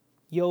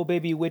Yo,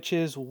 baby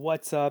witches,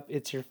 what's up?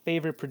 It's your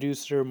favorite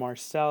producer,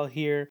 Marcel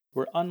here.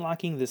 We're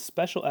unlocking this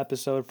special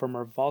episode from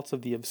our Vaults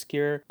of the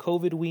Obscure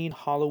COVIDween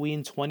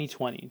Halloween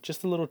 2020.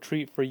 Just a little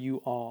treat for you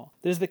all.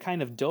 This is the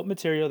kind of dope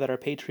material that our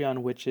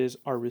Patreon witches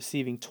are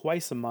receiving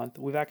twice a month.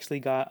 We've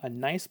actually got a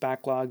nice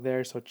backlog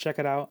there, so check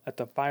it out at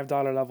the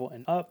 $5 level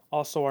and up.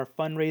 Also, our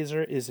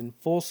fundraiser is in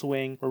full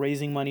swing. We're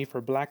raising money for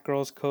Black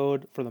Girls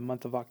Code for the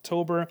month of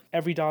October.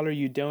 Every dollar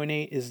you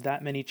donate is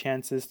that many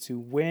chances to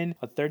win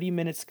a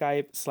 30-minute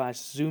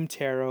Skype/Zoom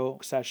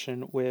tarot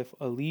session with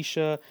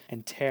Alicia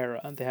and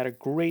Tara. They had a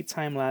great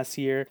time last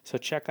year, so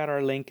check out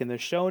our link in the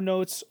show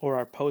notes or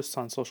our posts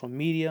on social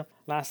media.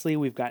 Lastly,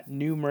 we've got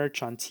new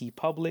merch on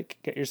TeePublic.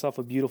 Get yourself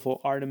a beautiful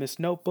Artemis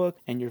notebook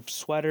and your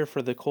sweater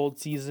for the cold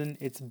season.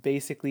 It's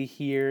basically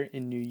here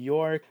in New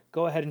York.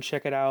 Go ahead and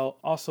check it out.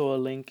 Also a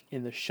link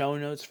in the show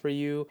notes for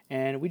you.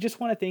 And we just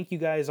want to thank you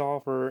guys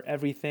all for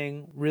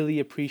everything. Really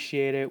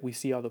appreciate it. We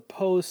see all the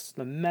posts,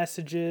 the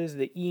messages,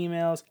 the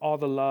emails, all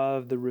the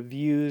love, the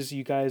reviews.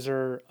 You guys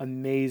are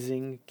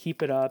amazing.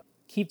 Keep it up.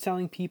 Keep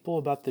telling people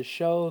about the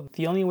show.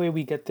 The only way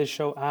we get this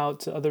show out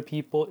to other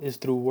people is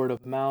through word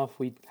of mouth.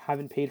 We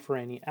haven't paid for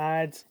any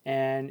ads,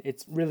 and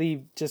it's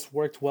really just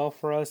worked well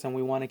for us, and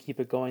we want to keep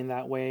it going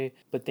that way.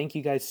 But thank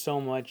you guys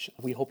so much.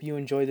 We hope you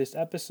enjoy this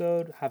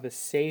episode. Have a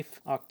safe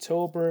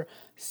October,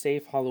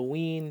 safe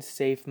Halloween,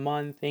 safe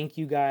month. Thank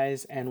you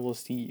guys, and we'll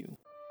see you.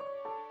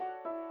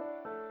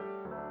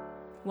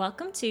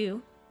 Welcome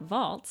to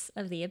Vaults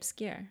of the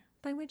Obscure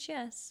by Witch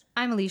Yes.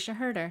 I'm Alicia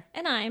Herder.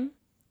 And I'm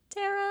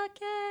Tara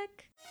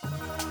Keck.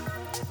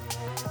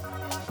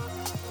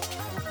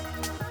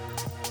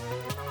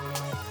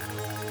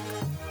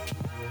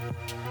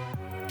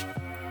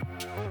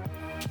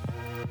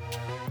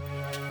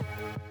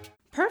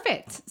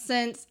 Perfect.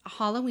 Since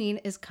Halloween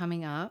is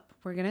coming up,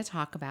 we're going to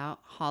talk about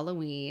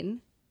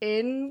Halloween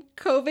in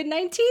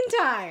COVID-19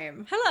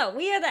 time. Hello,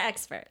 we are the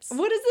experts.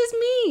 What does this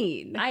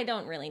mean? I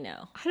don't really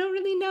know. I don't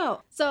really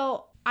know.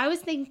 So I was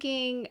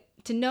thinking,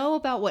 to know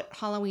about what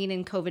Halloween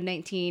and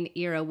COVID-19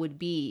 era would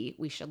be,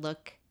 we should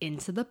look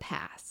into the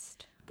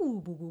past.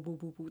 Boo, boo, boo, boo,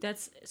 boo, boo.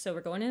 So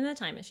we're going in the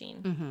time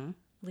machine. Mm-hmm.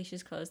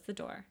 Alicia's closed the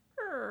door.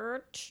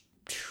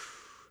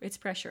 It's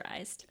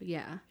pressurized.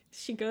 Yeah.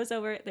 She goes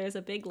over. There's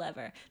a big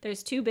lever.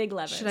 There's two big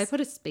levers. Should I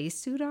put a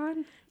spacesuit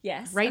on?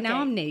 Yes. Right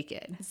now I'm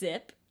naked.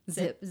 Zip.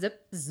 Zip,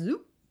 zip,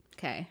 zoop.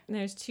 Okay. And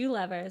there's two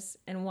levers,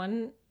 and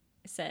one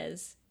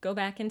says go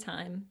back in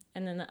time,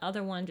 and then the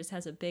other one just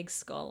has a big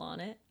skull on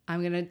it.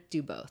 I'm going to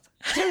do both.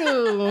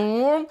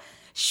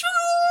 Shoop!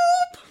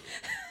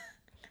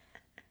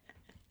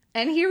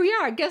 And here we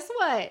are. Guess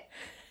what?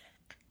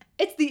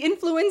 It's the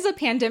influenza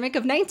pandemic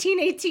of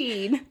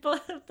 1918.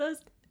 Both of those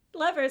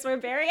levers were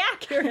very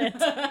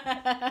accurate.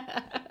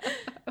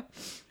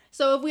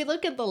 So if we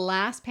look at the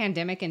last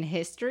pandemic in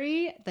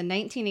history, the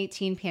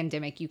 1918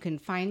 pandemic, you can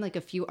find like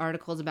a few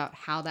articles about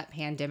how that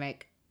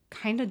pandemic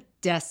kind of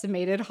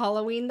decimated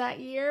Halloween that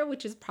year,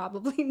 which is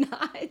probably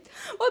not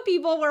what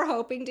people were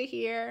hoping to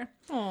hear.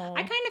 Aww.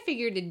 I kind of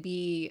figured it'd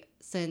be,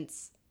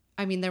 since,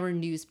 I mean, there were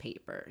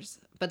newspapers,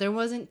 but there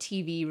wasn't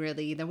TV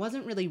really. There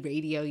wasn't really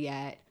radio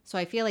yet. So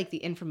I feel like the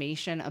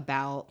information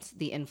about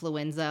the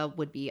influenza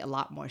would be a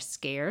lot more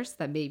scarce,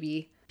 that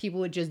maybe people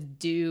would just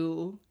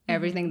do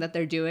everything that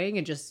they're doing,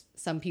 and just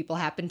some people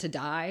happen to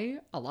die.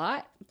 A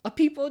lot of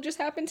people just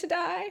happen to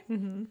die.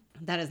 Mm-hmm.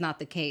 That is not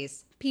the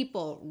case.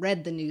 People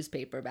read the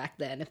newspaper back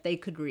then if they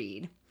could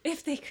read.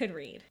 If they could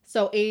read.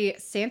 So a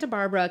Santa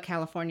Barbara,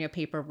 California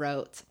paper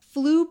wrote,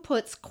 "Flu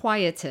puts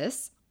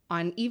quietus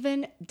on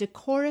even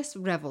decorous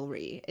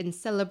revelry in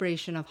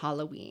celebration of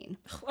Halloween."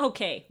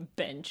 Okay,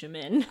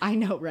 Benjamin. I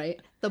know,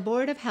 right? The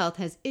Board of Health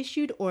has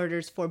issued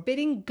orders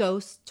forbidding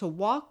ghosts to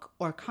walk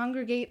or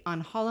congregate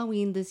on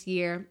Halloween this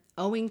year,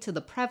 owing to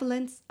the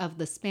prevalence of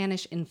the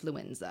Spanish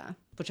influenza.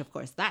 Which, of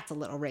course, that's a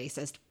little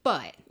racist,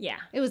 but Yeah.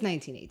 it was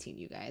 1918,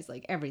 you guys.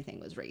 Like,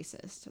 everything was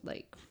racist.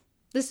 Like,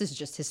 this is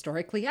just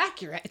historically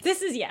accurate.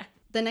 This is, yeah.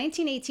 The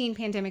 1918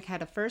 pandemic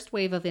had a first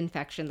wave of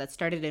infection that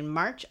started in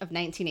March of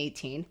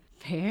 1918.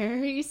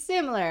 Very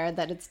similar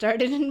that it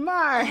started in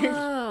March.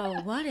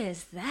 Oh, what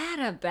is that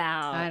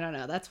about? I don't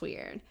know. That's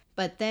weird.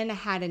 But then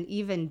had an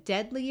even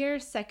deadlier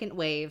second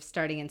wave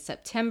starting in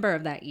September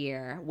of that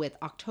year, with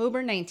October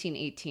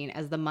 1918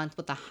 as the month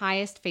with the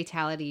highest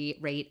fatality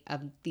rate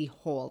of the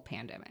whole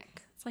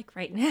pandemic. It's like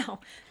right now.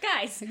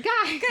 Guys, start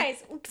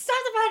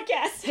the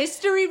podcast.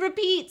 History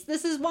repeats.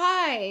 This is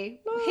why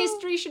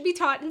history should be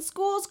taught in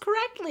schools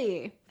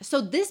correctly.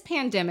 So this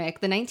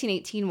pandemic, the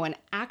 1918 one,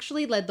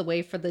 actually led the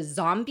way for the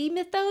zombie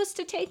mythos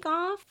to take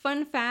off.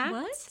 Fun fact.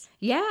 What?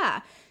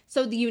 Yeah.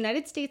 So the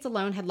United States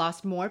alone had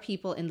lost more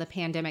people in the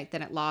pandemic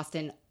than it lost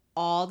in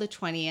all the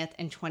 20th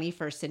and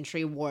 21st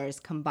century wars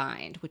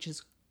combined, which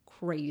is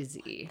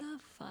crazy. The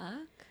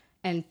fuck?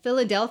 And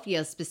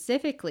Philadelphia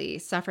specifically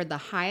suffered the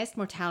highest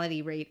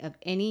mortality rate of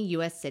any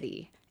U.S.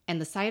 city.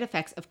 And the side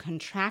effects of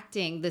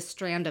contracting this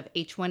strand of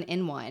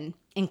H1N1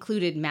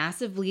 included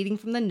massive bleeding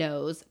from the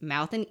nose,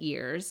 mouth, and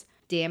ears,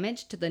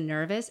 damage to the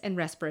nervous and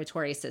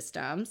respiratory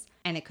systems,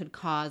 and it could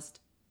cause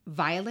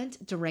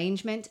violent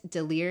derangement,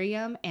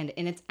 delirium, and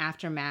in its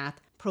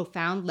aftermath,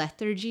 profound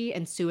lethargy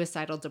and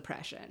suicidal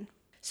depression.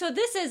 So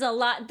this is a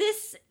lot.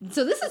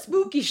 So this is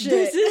spooky shit.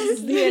 This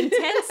is the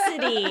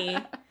intensity.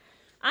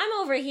 I'm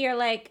over here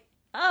like,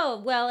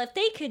 oh, well, if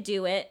they could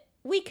do it,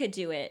 we could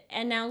do it.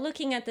 And now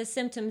looking at the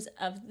symptoms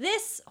of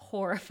this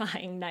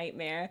horrifying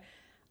nightmare,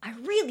 I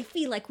really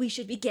feel like we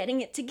should be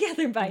getting it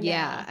together by now.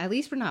 Yeah, at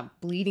least we're not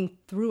bleeding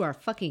through our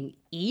fucking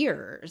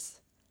ears.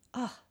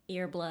 Ugh,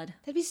 Ear blood.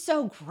 that'd be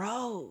so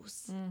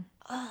gross.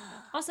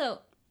 Also,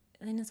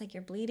 then it's like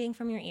you're bleeding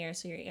from your ear,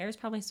 so your ear is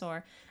probably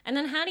sore. And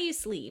then how do you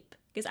sleep?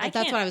 Because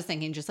That's what I was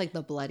thinking, just like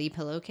the bloody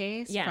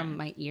pillowcase from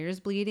my ears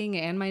bleeding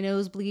and my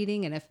nose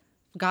bleeding. And if,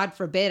 God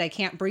forbid, I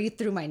can't breathe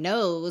through my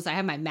nose, I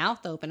have my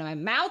mouth open and my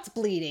mouth's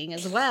bleeding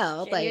as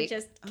well. And like, you're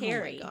just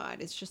carry. Oh my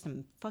God, it's just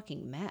a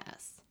fucking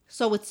mess.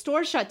 So with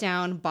stores shut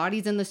down,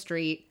 bodies in the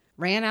street,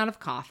 ran out of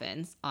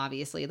coffins,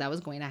 obviously that was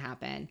going to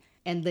happen,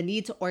 and the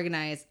need to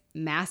organize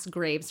mass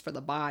graves for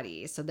the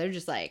bodies. So they're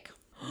just like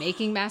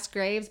making mass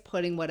graves,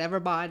 putting whatever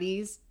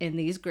bodies in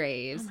these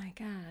graves. Oh my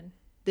God.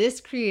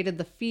 This created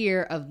the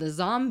fear of the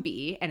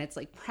zombie and its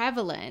like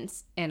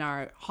prevalence in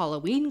our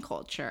Halloween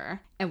culture,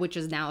 and which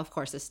is now, of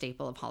course, a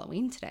staple of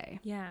Halloween today.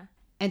 Yeah.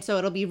 And so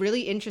it'll be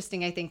really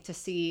interesting, I think, to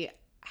see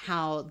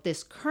how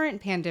this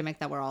current pandemic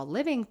that we're all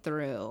living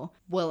through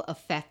will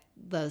affect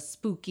the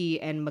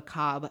spooky and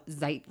macabre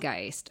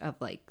zeitgeist of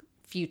like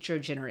future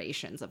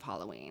generations of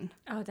Halloween.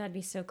 Oh, that'd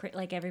be so great.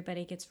 Like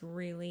everybody gets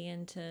really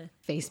into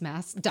Face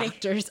masks,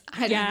 doctors.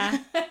 Yeah.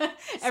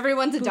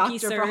 Everyone's a Spooky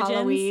doctor for surgeons.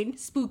 Halloween.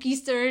 Spooky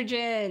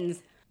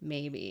surgeons.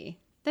 Maybe.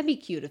 That'd be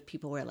cute if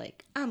people were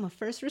like, I'm a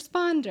first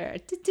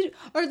responder.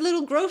 Or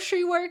little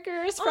grocery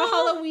workers for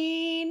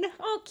Halloween.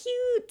 Oh,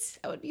 cute.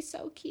 That would be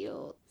so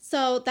cute.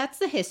 So that's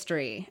the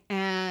history.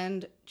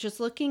 And just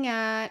looking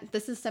at,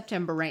 this is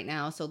September right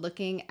now. So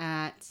looking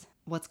at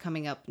what's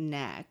coming up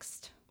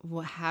next,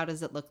 how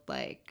does it look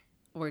like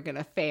we're going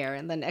to fare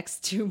in the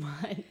next 2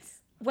 months?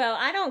 Well,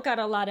 I don't got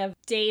a lot of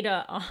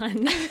data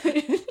on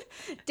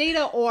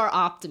Data or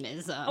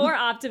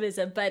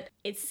optimism. but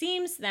it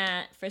seems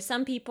that for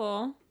some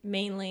people,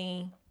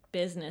 mainly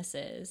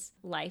businesses,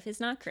 life is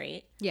not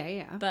great,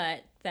 Yeah.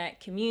 but that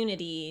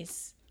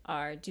communities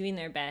are doing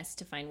their best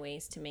to find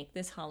ways to make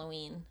this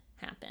Halloween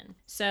happen.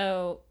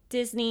 So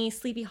Disney,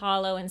 Sleepy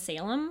Hollow, and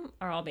Salem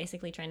are all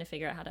basically trying to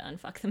figure out how to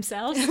unfuck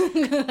themselves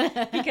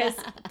because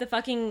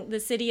the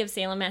city of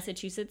Salem,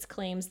 Massachusetts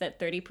claims that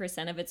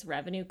 30% of its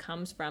revenue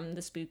comes from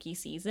the spooky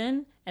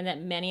season and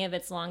that many of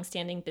its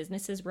longstanding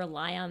businesses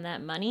rely on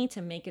that money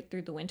to make it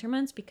through the winter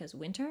months because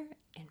winter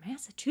in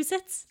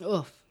Massachusetts,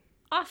 Oof.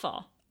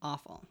 awful.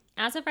 Awful.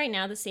 As of right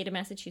now, the state of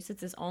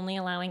Massachusetts is only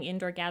allowing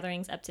indoor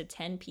gatherings up to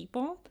 10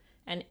 people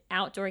and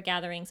outdoor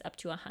gatherings up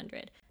to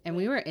 100. And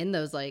we were in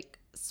those like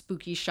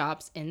spooky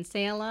shops in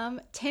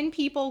Salem. 10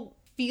 people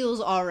feels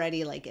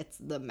already like it's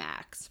the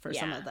max for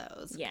some of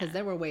those. Yeah. Because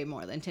there were way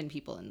more than 10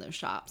 people in those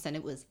shops and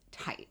it was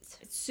tight.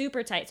 It's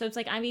super tight. So it's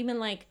like, I'm even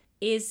like,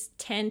 is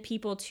 10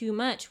 people too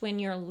much when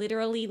you're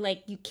literally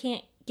like, you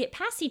can't get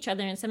past each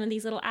other in some of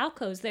these little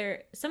alcoves?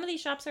 Some of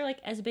these shops are like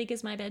as big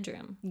as my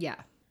bedroom. Yeah.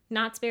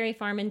 Knott's Berry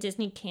Farm and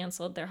Disney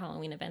canceled their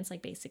Halloween events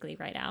like basically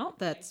right out.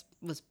 That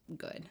was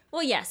good.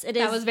 Well, yes, it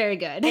is. That was very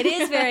good. It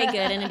is very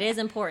good and it is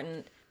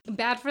important.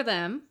 Bad for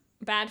them.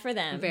 Bad for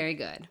them. Very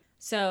good.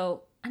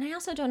 So, and I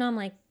also don't know, I'm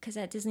like, because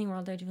at Disney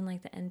World, they're doing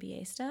like the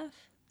NBA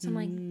stuff. So I'm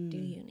like, do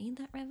you need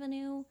that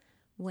revenue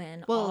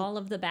when all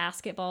of the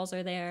basketballs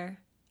are there?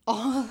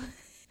 Oh,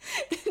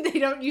 they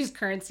don't use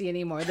currency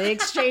anymore. They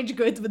exchange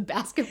goods with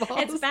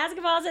basketballs. It's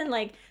basketballs and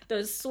like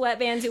those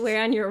sweatbands you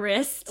wear on your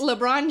wrist.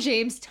 LeBron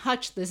James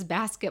touched this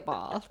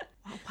basketball.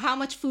 How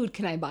much food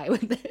can I buy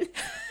with it?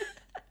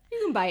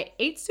 You can buy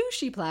 8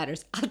 sushi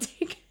platters. I'll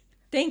take it.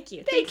 Thank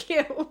you. Thank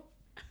you.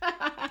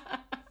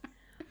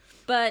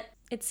 But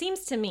it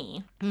seems to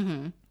me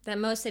that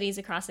most cities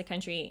across the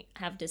country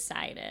have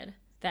decided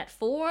that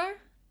for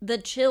the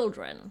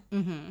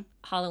children,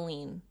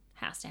 Halloween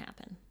has to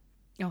happen.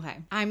 Okay.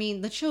 I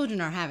mean, the children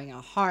are having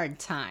a hard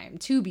time,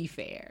 to be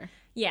fair.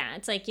 Yeah,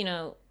 it's like,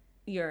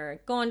 you're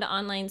going to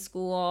online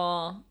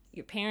school.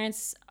 Your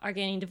parents are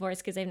getting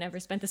divorced because they've never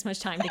spent this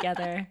much time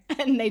together.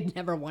 And they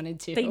never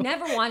wanted to. They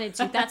never wanted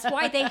to. That's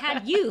why they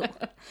had you.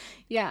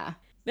 Yeah.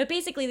 But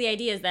basically the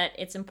idea is that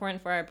it's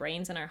important for our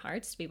brains and our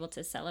hearts to be able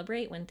to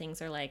celebrate when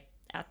things are like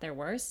at their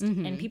worst.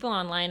 And people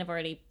online have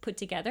already put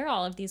together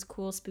all of these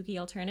cool spooky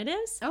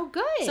alternatives. Oh,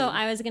 good. So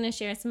I was going to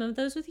share some of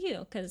those with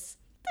you because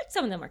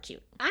some of them are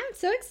cute. I'm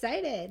so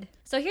excited.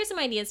 So here's some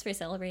ideas for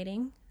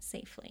celebrating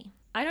safely.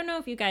 I don't know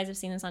if you guys have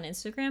seen this on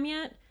Instagram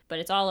yet, but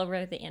it's all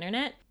over the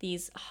internet.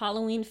 These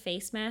Halloween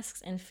face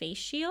masks and face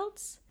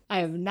shields. I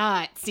have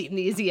not seen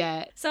these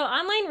yet. So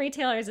online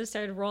retailers have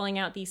started rolling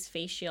out these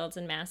face shields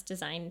and masks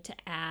designed to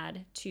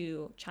add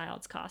to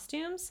child's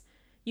costumes.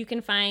 You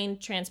can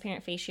find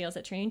transparent face shields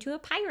that turn you into a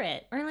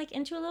pirate or like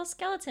into a little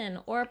skeleton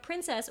or a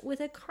princess with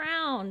a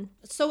crown.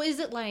 So is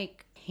it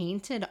like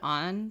painted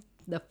on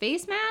the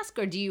face mask,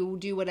 or do you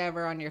do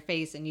whatever on your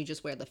face and you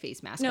just wear the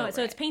face mask? No, over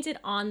so it? it's painted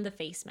on the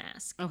face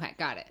mask. Okay,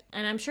 got it.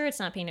 And I'm sure it's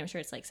not painted. I'm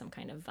sure it's like some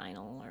kind of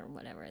vinyl or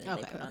whatever that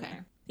they put on okay.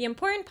 there. The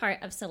important part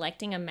of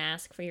selecting a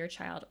mask for your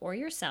child or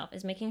yourself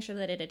is making sure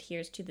that it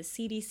adheres to the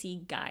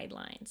CDC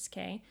guidelines,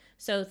 okay?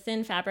 So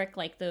thin fabric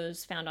like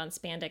those found on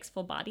spandex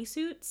full body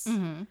suits,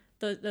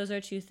 those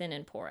are too thin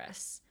and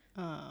porous.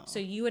 Oh. So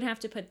you would have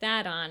to put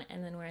that on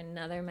and then wear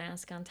another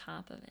mask on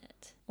top of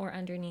it. Or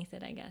underneath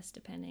it, I guess,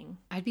 depending.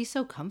 I'd be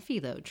so comfy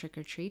though,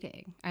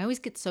 trick-or-treating. I always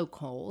get so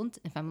cold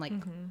if I'm like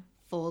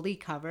fully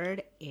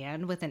covered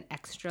and with an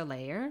extra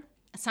layer.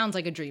 It sounds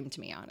like a dream to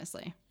me,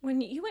 honestly.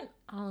 When you went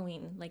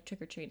Halloween, like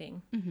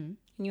trick-or-treating, and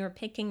you were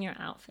picking your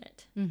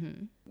outfit,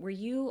 were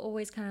you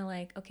always kind of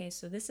like, okay,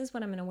 so this is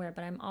what I'm going to wear,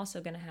 but I'm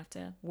also going to have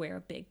to wear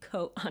a big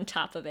coat on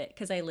top of it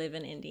because I live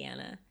in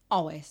Indiana?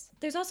 Always.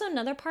 There's also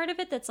another part of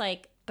it that's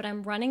like, but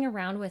I'm running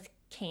around with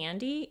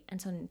candy,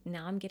 and so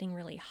now I'm getting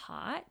really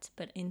hot,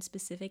 but in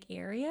specific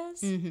areas.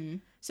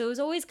 So it was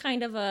always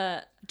kind of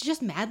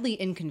Just madly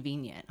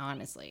inconvenient,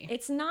 honestly.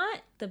 it's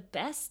not the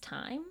best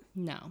time.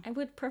 No. I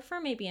would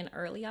prefer maybe an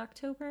early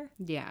October.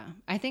 Yeah.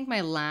 I think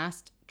my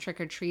last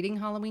trick-or-treating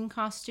Halloween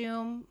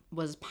costume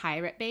was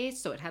pirate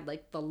based, so it had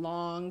like the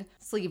long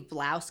sleeve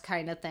blouse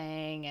kind of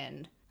thing,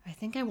 and I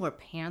think I wore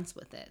pants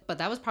with it. But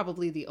that was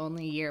probably the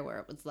only year where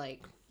it was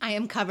like, I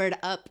am covered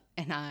up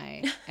and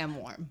I am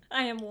warm.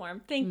 I am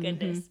warm. Thank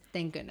goodness.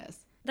 Thank goodness.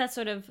 That's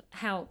sort of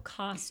how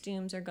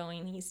costumes are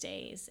going these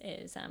days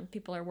is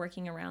people are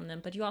working around them,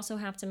 but you also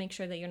have to make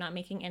sure that you're not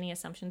making any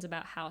assumptions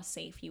about how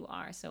safe you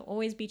are. So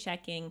always be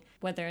checking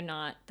whether or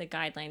not the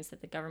guidelines that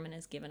the government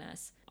has given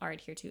us are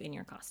adhered to in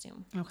your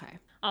costume. Okay.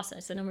 Also,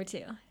 so number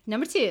 2,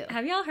 Number 2.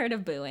 have y'all heard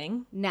of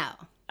booing? No.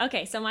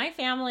 Okay, so my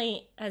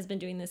family has been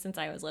doing this since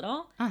I was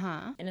little,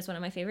 Uh-huh. and it's one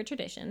of my favorite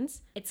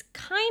traditions. It's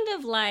kind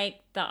of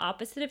like the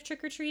opposite of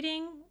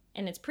trick-or-treating,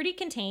 and it's pretty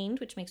contained,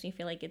 which makes me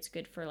feel like it's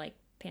good for like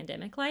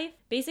pandemic life.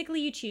 Basically,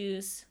 you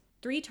choose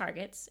 3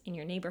 targets in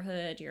your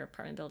neighborhood, your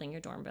apartment building, your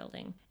dorm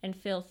building, and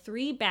fill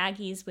 3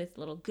 baggies with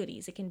little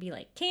goodies. It can be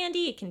like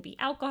candy, it can be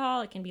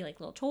alcohol, it can be like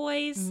little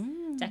toys,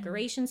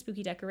 decorations,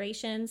 spooky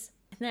decorations.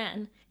 And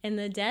then in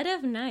the dead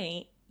of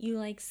night, you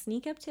like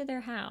sneak up to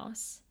their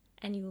house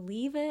and you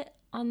leave it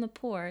on the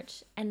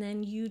porch, and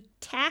then you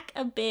tack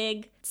a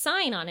big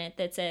sign on it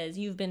that says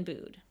you've been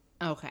booed.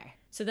 Okay.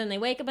 So then they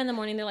wake up in the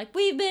morning, they're like,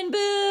 we've been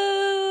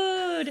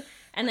booed!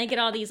 And they get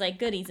all these like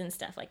goodies and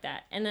stuff like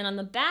that. And then on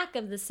the back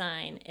of the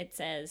sign, it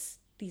says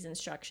these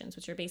instructions,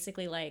 which are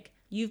basically like,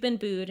 you've been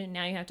booed, and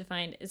now you have to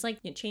find, it's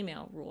like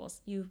chainmail rules.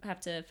 You have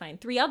to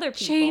find 3 other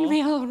people.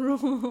 Chainmail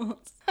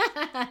rules.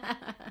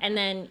 And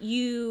then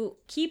you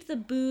keep the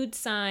booed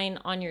sign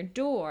on your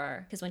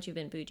door, because once you've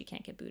been booed, you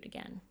can't get booed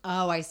again.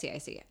 Oh, I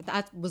see.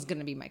 That was going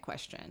to be my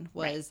question,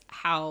 was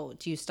how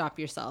do you stop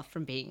yourself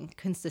from being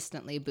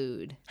consistently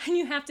booed? And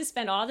you have to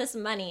spend all this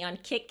money on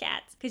Kit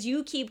Kats because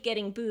you keep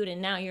getting booed,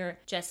 and now you're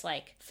just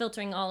like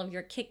filtering all of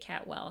your Kit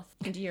Kat wealth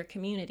into your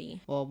community.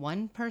 Well,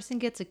 one person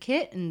gets a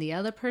kit and the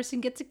other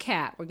person gets a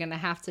cat. We're going to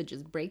have to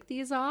just break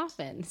these off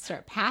and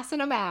start passing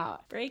them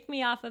out. Break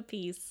me off a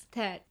piece.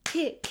 That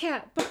Kit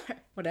Kat bar.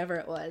 Whatever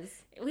it was.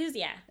 It was,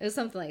 yeah. It was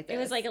something like that. It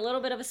was like a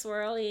little bit of a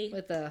swirly.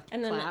 with a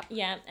and then, clap.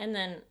 yeah, and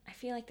then I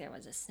feel like there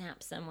was a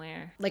snap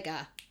somewhere. Like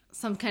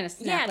some kind of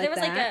snap Yeah, like there was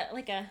that.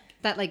 like a.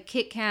 That like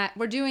Kit Kat.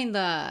 We're doing the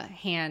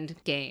hand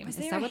game. Was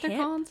Is there that a what they're hip?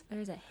 called?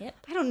 There's a hip.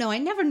 I don't know. I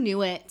never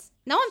knew it.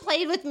 No one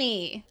played with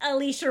me.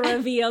 Alicia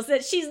reveals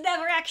that she's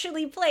never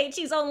actually played.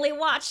 She's only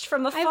watched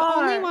from afar. I've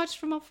only watched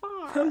from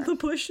afar. from the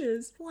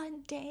bushes.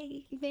 One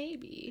day.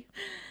 Maybe.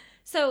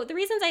 So the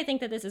reasons I think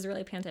that this is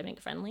really pandemic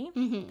friendly,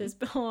 this,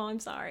 oh, I'm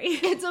sorry.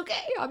 It's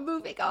okay. I'm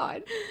moving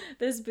on.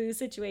 This boo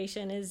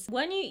situation is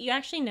one, you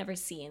actually never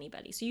see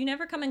anybody. So you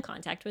never come in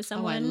contact with Oh, I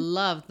someone,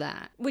 love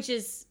that. which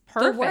is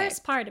Perfect. the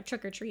worst part of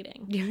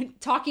trick-or-treating. You're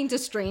talking to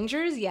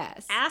strangers?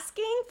 Yes.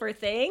 Asking for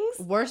things.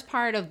 Worst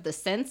part of the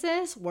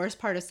census, worst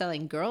part of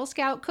selling Girl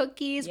Scout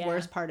cookies, Yeah.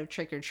 worst part of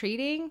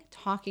trick-or-treating,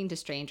 talking to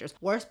strangers,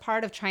 worst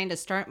part of trying to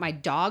start my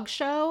dog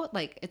show.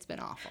 Like, it's been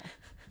awful.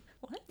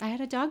 What? I had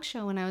a dog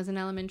show when I was in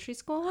elementary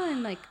school,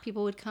 and like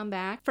people would come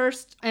back.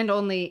 First and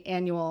only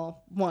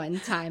annual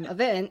one-time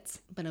event,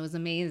 but it was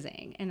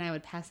amazing. And I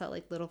would pass out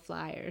like little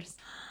flyers,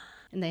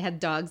 and they had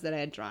dogs that I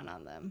had drawn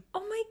on them, Oh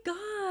my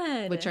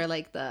God. which are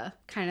like the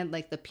kind of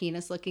like the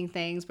penis-looking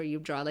things where you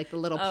draw like the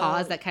little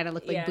paws that kind of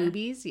look like yeah.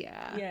 boobies.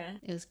 Yeah, Yeah.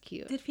 it was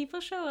cute. Did people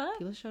show up?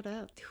 People showed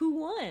up. Who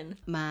won?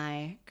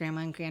 My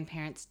grandma and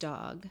grandparents'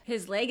 dog.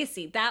 His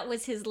legacy. That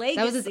was his legacy.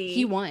 That was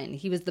he won.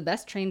 He was the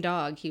best trained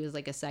dog. He was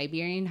like a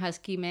Siberian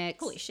Husky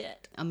mix. Holy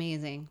shit.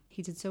 Amazing.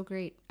 He did so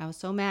great. I was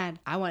so mad.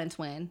 I wanted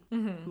to win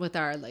with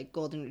our like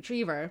golden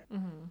retriever,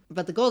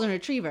 but the golden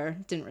retriever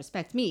didn't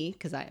respect me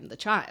because I am the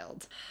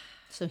child.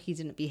 So he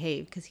didn't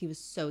behave because he was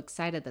so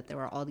excited that there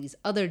were all these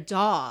other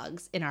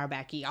dogs in our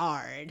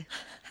backyard.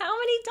 How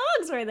many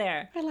dogs were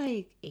there? Or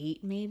like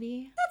 8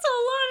 maybe. That's a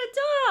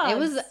lot of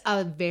dogs. It was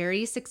a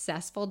very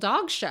successful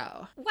dog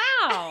show.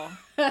 Wow.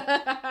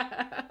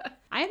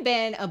 I I've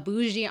been a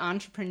bougie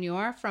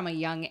entrepreneur from a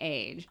young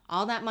age.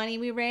 All that money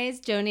we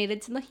raised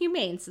donated to the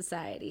Humane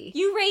Society.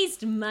 You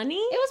raised money?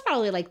 It was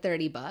probably like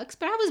 $30,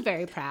 but I was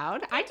very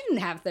proud. I didn't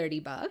have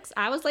 $30.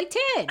 I was like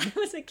 10. I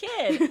was a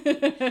kid.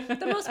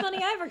 The most money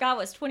I ever got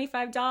was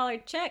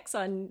 $25 checks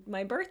on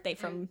my birthday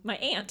from my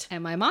aunt.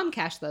 And my mom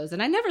cashed those,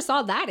 and I never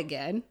saw that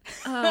again.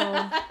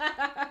 Oh.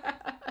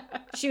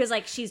 She was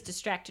like, she's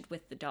distracted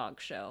with the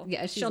dog show.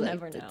 Yeah, she'll like,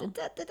 never know.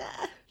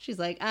 She's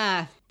like,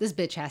 this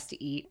bitch has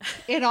to eat.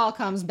 It all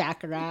comes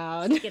back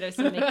around. Get her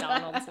some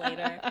McDonald's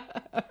later.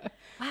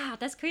 Wow,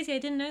 that's crazy. I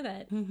didn't know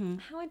that. Mm-hmm.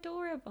 How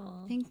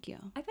adorable. Thank you.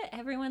 I bet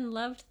everyone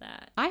loved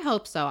that. I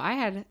hope so. I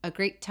had a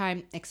great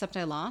time, except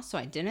I lost, so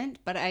I didn't,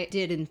 but I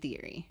did in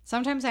theory.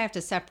 Sometimes I have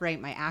to separate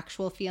my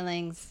actual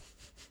feelings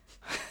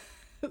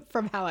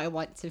from how I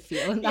want to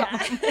feel in that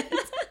moment.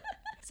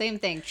 Same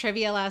thing.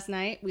 Trivia last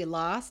night, we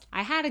lost.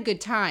 I had a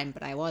good time,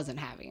 but I wasn't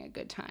having a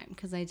good time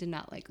because I did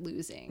not like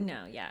losing.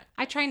 No, yeah.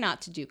 I try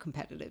not to do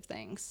competitive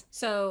things.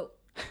 So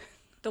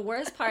the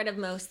worst part of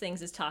most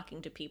things is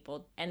talking to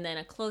people, and then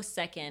a close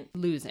second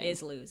Losing.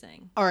 is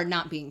losing. Or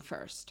not being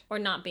first. Or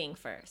not being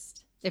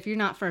first. If you're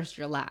not first,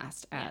 you're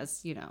last,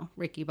 as,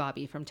 Ricky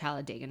Bobby from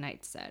Talladega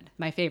Nights said.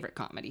 My favorite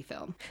comedy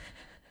film.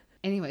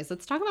 Anyways,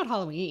 let's talk about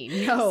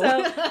Halloween. No.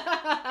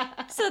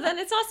 So then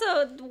it's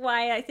also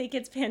why I think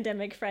it's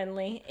pandemic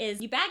friendly is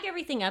you bag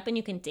everything up and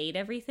you can date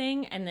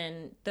everything, and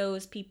then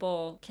those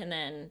people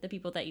the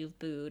people that you've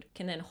booed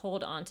can then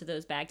hold on to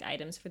those bagged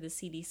items for the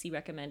CDC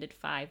recommended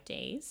 5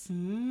 days.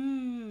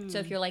 So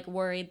if you're like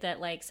worried that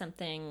like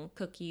something,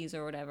 cookies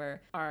or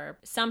whatever, are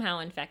somehow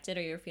infected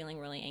or you're feeling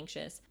really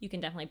anxious, you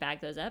can definitely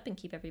bag those up and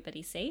keep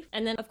everybody safe.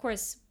 And then of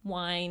course,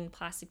 wine,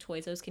 plastic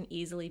toys, those can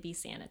easily be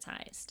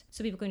sanitized.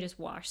 So people can just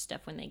wash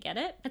stuff when they get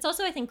it. It's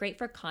also, I think, great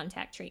for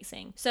contact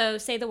tracing. So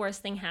say the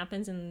worst thing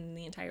happens in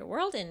the entire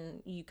world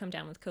and you come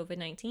down with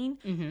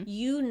COVID-19,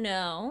 you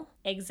know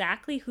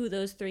exactly who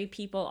those 3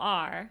 people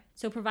are.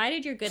 So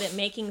provided you're good at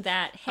making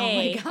that,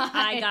 hey,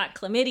 I got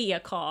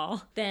chlamydia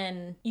call,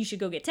 then you should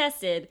go get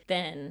tested,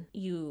 then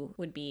you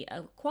would be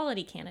a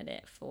quality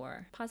candidate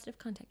for positive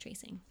contact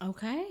tracing.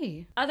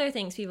 Okay. Other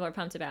things people are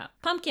pumped about.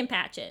 Pumpkin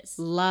patches.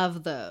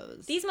 Love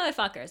those. These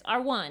motherfuckers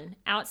are 1,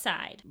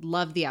 outside.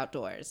 Love the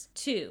outdoors.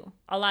 2,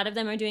 a lot of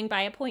them are doing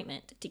by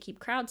appointment to keep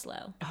crowds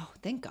low. Oh,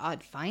 thank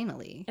God,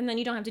 finally. And then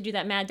you don't have to do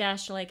that mad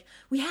dash to like,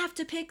 we have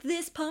to pick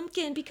this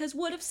pumpkin because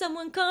what if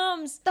someone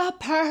comes? The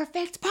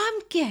perfect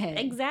pumpkin.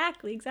 Exactly.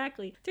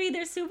 3,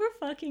 they're super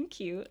fucking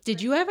cute. Did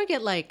you ever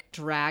get like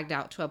dragged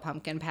out to a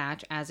pumpkin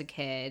patch as a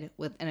kid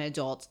with an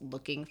adult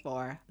looking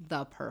for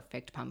the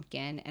perfect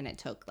pumpkin and it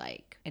took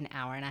like an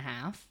hour and a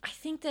half? I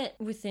think that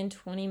within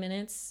 20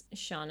 minutes,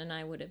 Sean and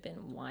I would have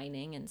been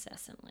whining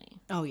incessantly.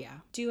 Oh, yeah.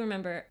 Do you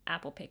remember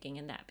apple picking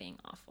and that being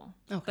awful?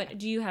 Okay. But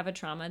do you have a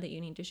trauma that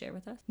you need to share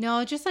with us?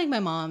 No, just like my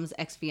mom's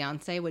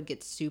ex-fiance would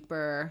get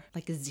super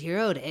like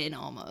zeroed in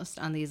almost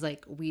on these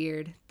like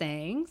weird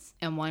things.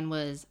 And one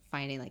was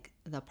finding like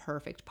the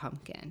perfect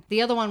pumpkin.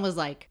 The other one was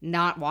like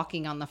not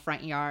walking on the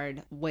front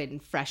yard when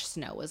fresh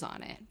snow was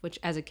on it, which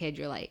as a kid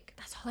you're like,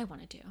 That's all I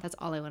want to do. that's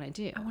all I want to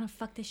do. I want to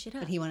fuck this shit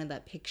up. But he wanted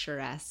that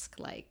picturesque,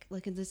 like,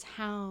 look at this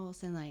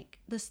house and like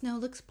the snow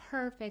looks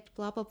perfect,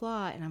 blah, blah,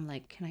 blah. And I'm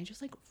like, can I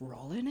just like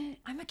roll in it?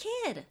 I'm a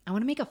kid. I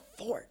want to make a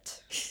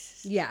fort.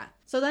 Yeah.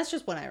 So that's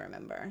just what I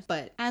remember.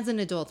 But as an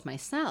adult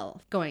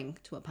myself, going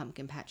to a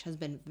pumpkin patch has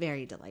been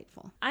very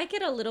delightful. I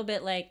get a little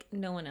bit like,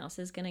 no one else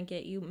is going to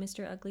get you,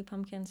 Mr. Ugly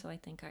Pumpkin, so I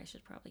think I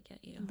should probably get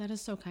you. That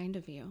is so kind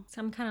of you.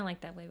 So I'm kind of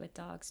like that way with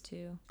dogs,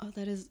 too. Oh,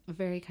 that is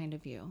very kind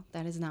of you.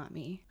 That is not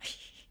me.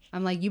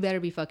 I'm like, you better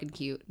be fucking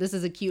cute. This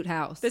is a cute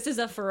house. This is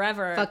a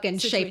forever fucking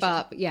situation. shape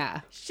up.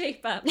 Yeah.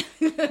 Shape up.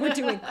 We're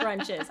doing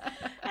crunches.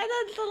 And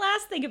then the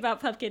last thing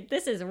about pumpkin,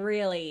 this is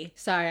really...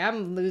 Sorry,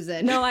 I'm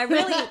losing. No, I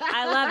love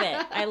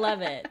it. I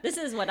love it. This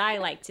is what I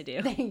like to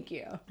do. Thank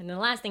you. And the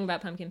last thing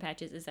about pumpkin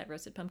patches is that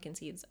roasted pumpkin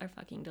seeds are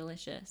fucking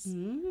delicious.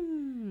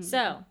 Mm.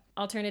 So,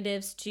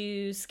 alternatives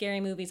to scary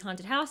movies,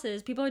 haunted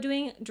houses. People are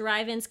doing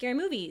drive-in scary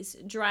movies,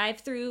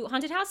 drive-through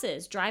haunted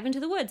houses, drive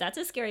into the woods. That's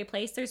a scary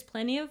place. There's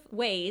plenty of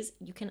ways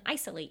you can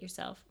isolate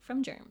yourself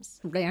from germs.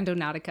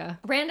 Randonautica.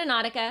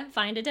 Randonautica,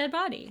 find a dead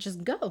body.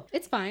 Just go.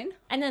 It's fine.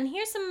 And then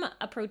here's some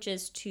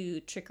approaches to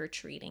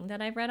trick-or-treating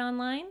that I've read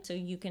online, so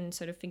you can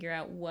sort of figure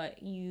out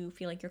what you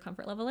feel like your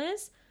comfort level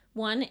is.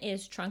 One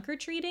is trunk or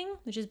treating,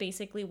 which is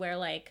basically where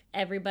like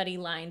everybody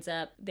lines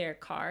up their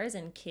cars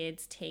and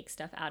kids take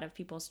stuff out of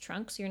people's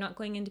trunks. So you're not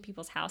going into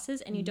people's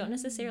houses and you don't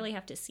necessarily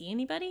have to see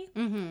anybody.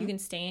 Mm-hmm. You can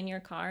stay in your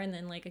car and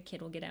then like a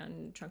kid will get out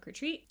and trunk or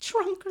treat.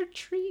 Trunk or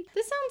treat.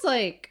 This sounds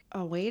like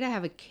a way to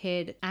have a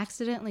kid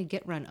accidentally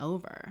get run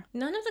over.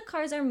 None of the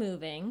cars are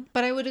moving.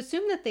 But I would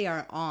assume that they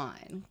are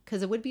on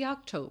because it would be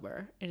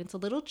October and it's a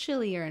little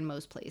chillier in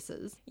most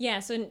places. Yeah,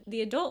 so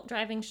the adult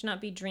driving should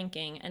not be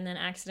drinking and then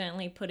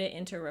accidentally put it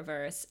into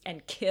reverse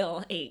and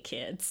kill 8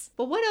 kids.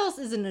 But what else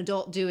is an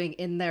adult doing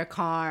in their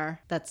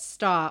car that's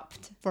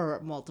stopped for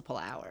multiple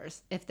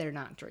hours if they're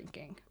not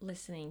drinking?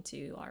 Listening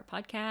to our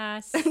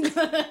podcast,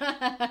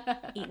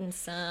 eating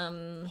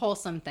some,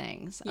 Wholesome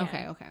things. Yeah.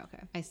 Okay.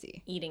 I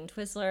see. eating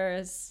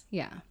Twizzlers.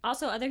 Yeah.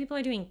 Also, other people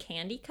are doing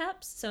candy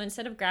cups. So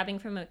instead of grabbing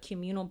from a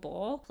communal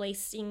bowl,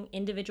 placing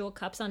individual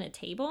cups on a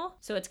table.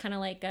 So it's kind of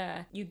like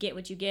you get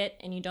what you get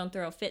and you don't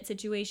throw a fit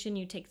situation.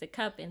 You take the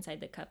cup, inside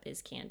the cup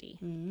is candy.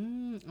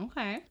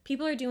 Okay.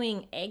 People are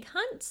doing egg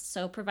hunts.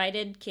 So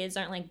provided kids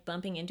aren't like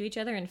bumping into each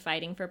other and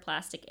fighting for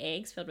plastic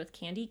eggs filled with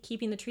candy,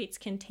 keeping the treats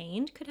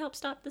contained could help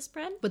stop the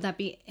spread. Would that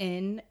be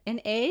in an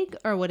egg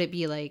or would it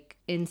be like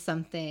in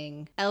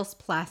something else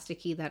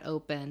plasticky that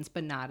opens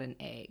but not an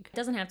egg? It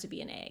doesn't have to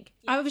be an egg.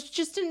 I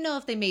just didn't know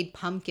if they made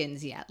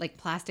pumpkins yet, like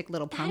plastic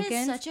little pumpkins.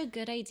 That is such a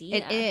good idea.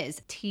 It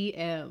is.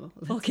 TM.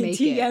 Let's Fucking make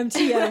TM, it.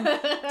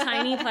 TM.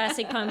 Tiny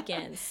plastic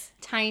pumpkins.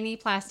 Tiny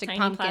plastic Tiny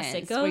pumpkins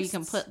plastic where you can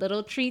ghosts. put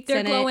little treats They're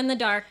in glow it. in the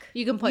dark.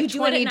 You can put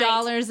do it at night.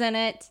 $20 in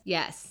it.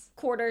 Yes.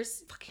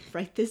 Quarters. Fucking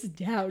write this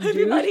down,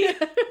 dude.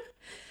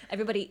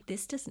 Everybody,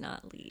 this does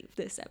not leave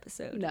this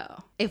episode.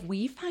 No. If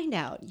we find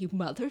out you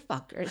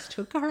motherfuckers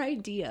took our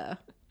idea,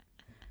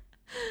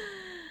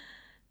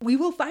 we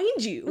will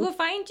find you. We'll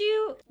find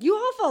you. You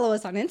all follow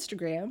us on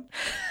Instagram.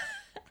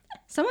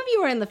 Some of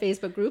you are in the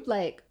Facebook group,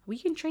 like, we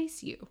can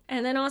trace you.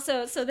 And then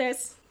also, so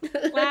there's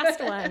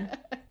last one.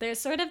 There's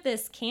sort of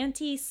this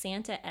Canty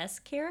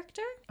Santa-esque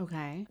character.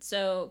 Okay.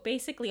 So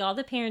basically, all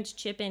the parents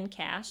chip in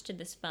cash to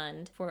this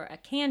fund for a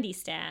candy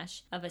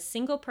stash of a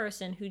single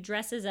person who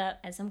dresses up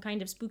as some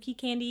kind of spooky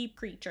candy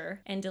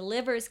creature and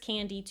delivers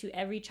candy to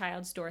every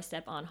child's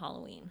doorstep on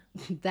Halloween.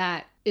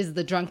 That is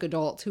the drunk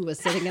adult who was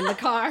sitting in the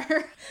car.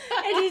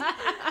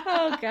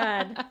 Oh,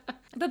 God.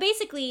 But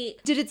basically,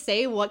 Did it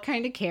say what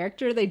kind of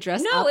character they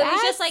dressed no, up it was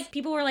as? just like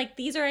people were like,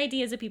 these are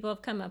ideas that people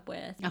have come up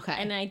with. Okay.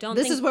 And I don't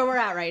This think is where we're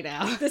at right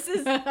now. this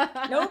is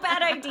no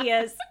bad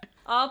ideas.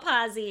 All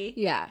posy.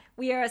 Yeah.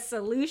 We are a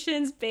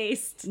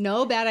solutions-based.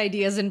 No bad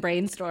ideas in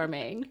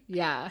brainstorming.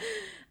 Yeah.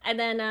 And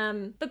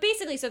then, but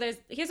basically, so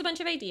here's a bunch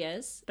of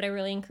ideas, but I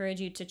really encourage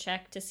you to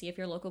check to see if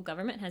your local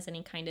government has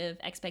any kind of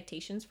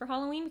expectations for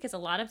Halloween, because a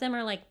lot of them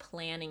are like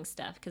planning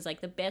stuff, because like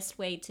the best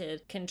way to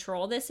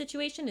control this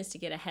situation is to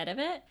get ahead of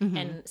it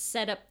and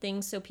set up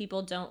things so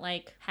people don't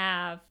like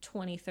have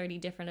 20, 30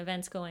 different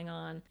events going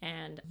on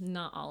and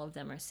not all of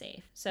them are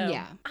safe. So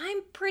Yeah. I'm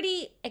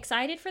pretty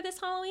excited for this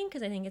Halloween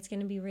because I think it's going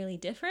to be really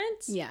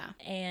different. Yeah.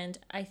 And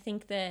I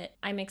think that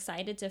I'm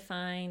excited to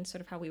find sort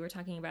of how we were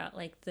talking about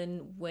like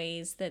the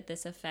ways that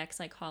this affects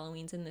like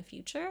Halloweens in the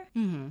future.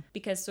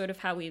 Because sort of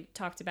how we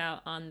talked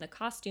about on the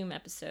costume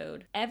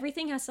episode,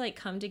 everything has to like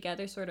come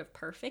together sort of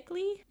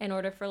perfectly in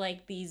order for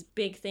like these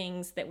big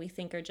things that we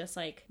think are just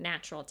like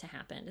natural to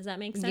happen. Does that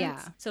make sense?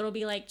 Yeah. So it'll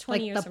be like 20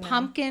 Like years the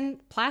from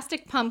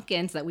plastic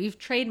pumpkins that we've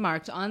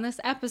trademarked on this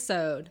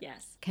episode now.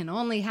 Yes. can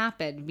only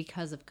happen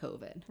because of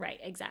COVID. Right,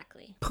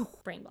 exactly.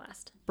 Brain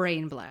blast.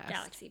 Brain blast.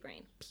 Galaxy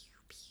brain.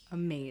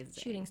 Amazing.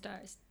 Shooting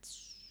stars.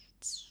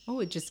 Oh,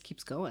 it just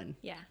keeps going.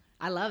 Yeah.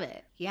 I love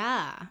it.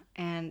 Yeah.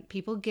 And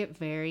people get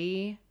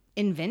very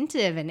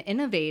inventive and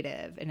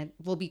innovative. And it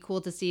will be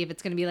cool to see if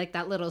it's going to be like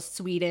that little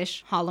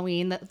Swedish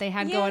Halloween that they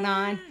had going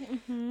on.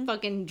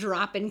 Fucking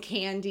dropping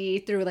candy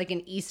through like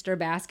an Easter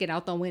basket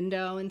out the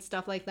window and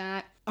stuff like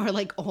that. Or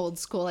like old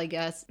school, I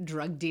guess,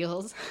 drug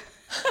deals.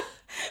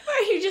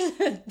 Where you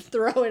just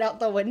throw it out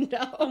the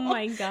window. Oh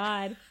my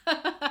God.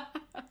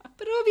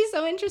 But it would be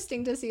so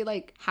interesting to see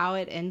like how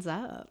it ends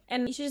up.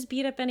 And you should just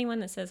beat up anyone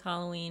that says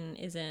Halloween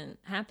isn't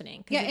happening.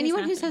 'Cause Yeah, it is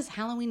anyone who happening. says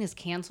Halloween is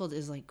canceled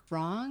is like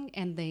wrong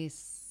and they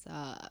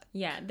suck.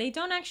 Yeah, they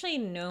don't actually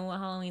know what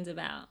Halloween's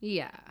about.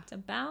 Yeah. It's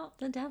about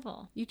the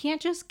devil. You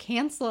can't just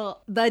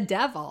cancel the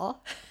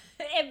devil.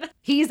 If-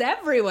 He's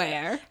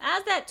everywhere.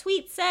 As that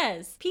tweet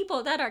says,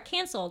 people that are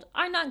canceled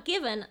are not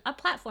given a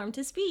platform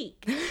to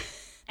speak.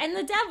 And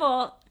the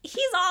devil, he's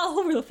all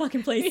over the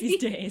fucking place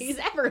these days. He's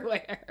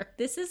everywhere.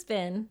 This has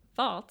been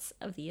Vaults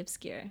of the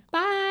Obscure.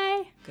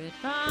 Bye.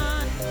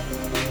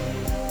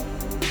 Goodbye.